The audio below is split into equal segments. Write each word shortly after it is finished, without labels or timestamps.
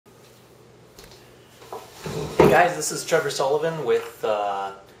Guys, this is Trevor Sullivan with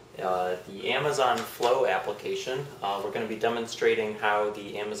the Amazon Flow application. We're going to be demonstrating how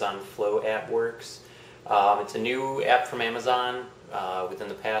the Amazon Flow app works. It's a new app from Amazon within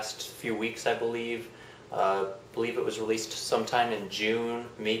the past few weeks, I believe. I believe it was released sometime in June,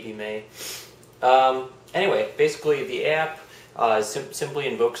 maybe May. Anyway, basically the app simply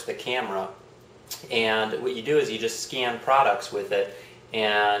invokes the camera, and what you do is you just scan products with it.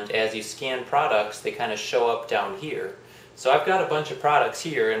 And as you scan products, they kind of show up down here. So I've got a bunch of products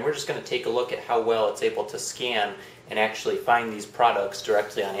here, and we're just going to take a look at how well it's able to scan and actually find these products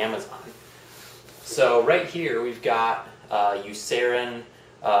directly on Amazon. So right here we've got Eucerin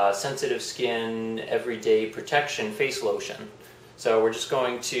Sensitive Skin Everyday Protection Face Lotion. So we're just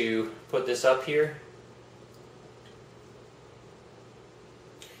going to put this up here.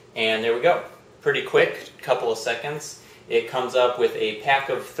 And there we go. Pretty quick, couple of seconds. It comes up with a pack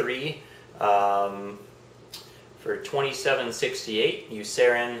of 3 for $27.68,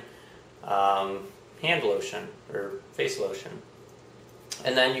 Eucerin hand lotion or face lotion.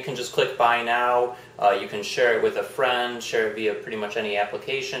 And then you can just click buy now. You can share it with a friend, share it via pretty much any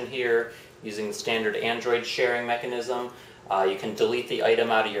application here using the standard Android sharing mechanism. You can delete the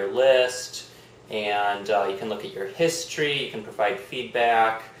item out of your list, and you can look at your history, you can provide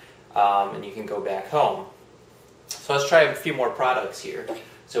feedback, and you can go back home. So let's try a few more products here.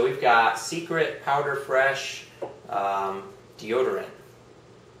 So we've got Secret Powder Fresh Deodorant.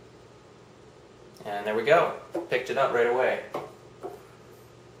 And there we go. Picked it up right away.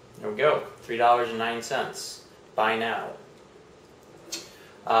 There we go. $3.09. Buy now.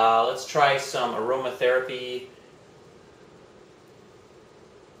 Let's try some aromatherapy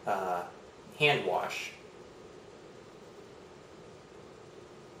hand wash.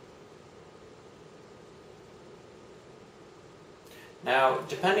 Now,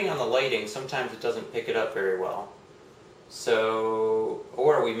 depending on the lighting, sometimes it doesn't pick it up very well. So,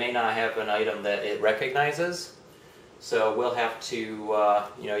 or we may not have an item that it recognizes. So we'll have to,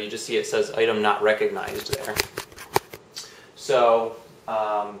 you just see it says item not recognized there. So,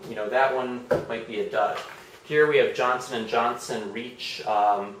 that one might be a dud. Here we have Johnson & Johnson Reach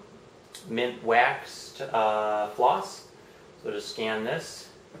Mint Waxed Floss. So just scan this.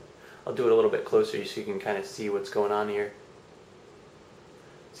 I'll do it a little bit closer so you can kind of see what's going on here.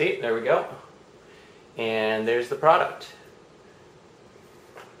 See, there we go. And there's the product.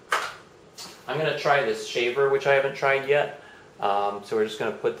 I'm going to try this shaver, which I haven't tried yet. So we're just going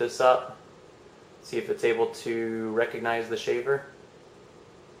to put this up, see if it's able to recognize the shaver.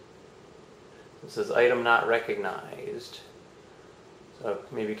 It says item not recognized. So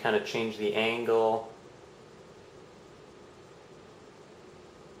maybe kind of change the angle.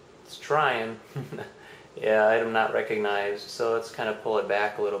 It's trying. Yeah, item not recognized, so let's kind of pull it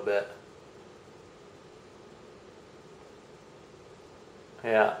back a little bit.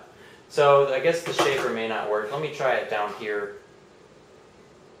 Yeah, so I guess the shaver may not work. Let me try it down here.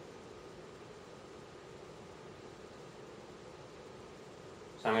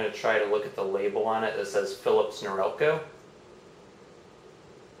 So I'm going to try to look at the label on it that says Philips Norelco.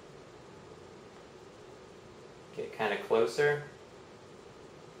 Get kind of closer.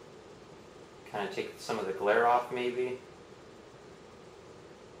 Kind of take some of the glare off, maybe.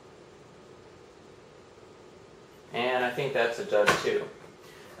 And I think that's a dud too.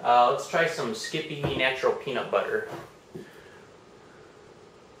 Let's try some Skippy Natural Peanut Butter.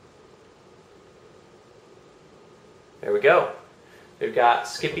 There we go. We've got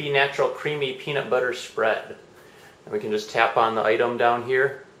Skippy Natural Creamy Peanut Butter Spread. And we can just tap on the item down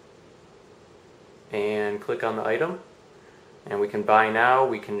here and click on the item. And we can buy now,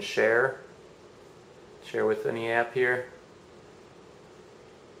 we can share with any app here.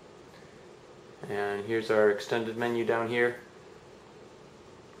 And here's our extended menu down here.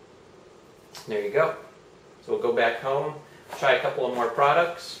 There you go. So we'll go back home, try a couple of more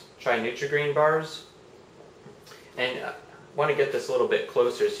products, try Nutrigreen Bars. And I want to get this a little bit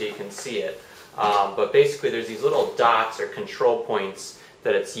closer so you can see it. But basically there's these little dots or control points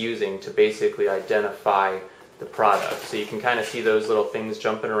that it's using to basically identify the product. So you can kind of see those little things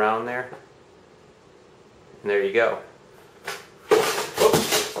jumping around there. And there you go.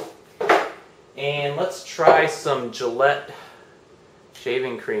 Whoops. And let's try some Gillette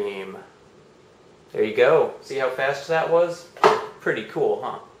shaving cream. There you go. See how fast that was? Pretty cool,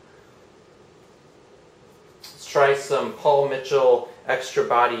 huh? Let's try some Paul Mitchell Extra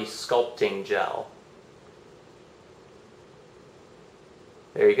Body Sculpting Gel.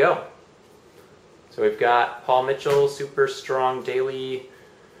 There you go. So we've got Paul Mitchell Super Strong Daily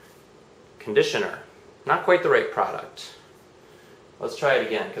Conditioner. Not quite the right product. Let's try it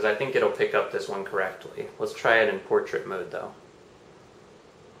again, because I think it'll pick up this one correctly. Let's try it in portrait mode, though.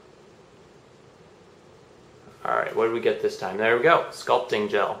 Alright, what did we get this time? There we go, sculpting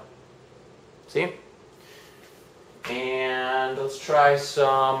gel. See? And let's try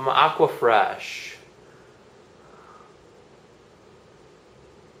some Aqua Fresh.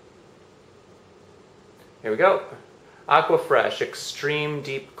 Here we go. Aqua Fresh Extreme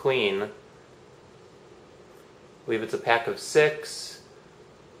Deep Clean. I believe it's a pack of 6,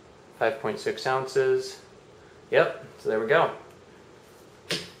 5.6 ounces. Yep, so there we go.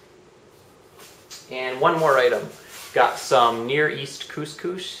 And one more item. Got some Near East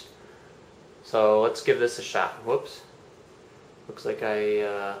couscous. So let's give this a shot. Whoops. Looks like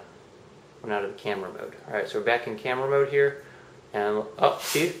I went out of the camera mode. Alright, so we're back in camera mode here. And, oh,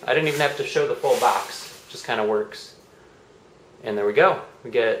 see? I didn't even have to show the full box. It just kind of works. And there we go.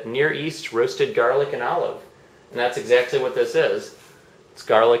 We get Near East roasted garlic and olive. And that's exactly what this is. It's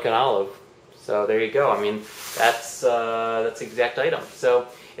garlic and olive. So there you go. I mean, that's the exact item. So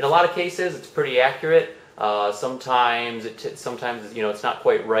in a lot of cases, it's pretty accurate. Sometimes you know, it's not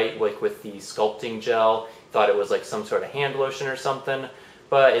quite right, like with the sculpting gel. Thought it was like some sort of hand lotion or something.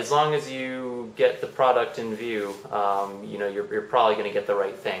 But as long as you get the product in view, you know, you're probably going to get the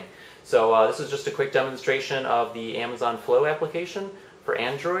right thing. So this is just a quick demonstration of the Amazon Flow application for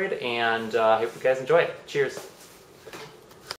Android, and I hope you guys enjoy it. Cheers.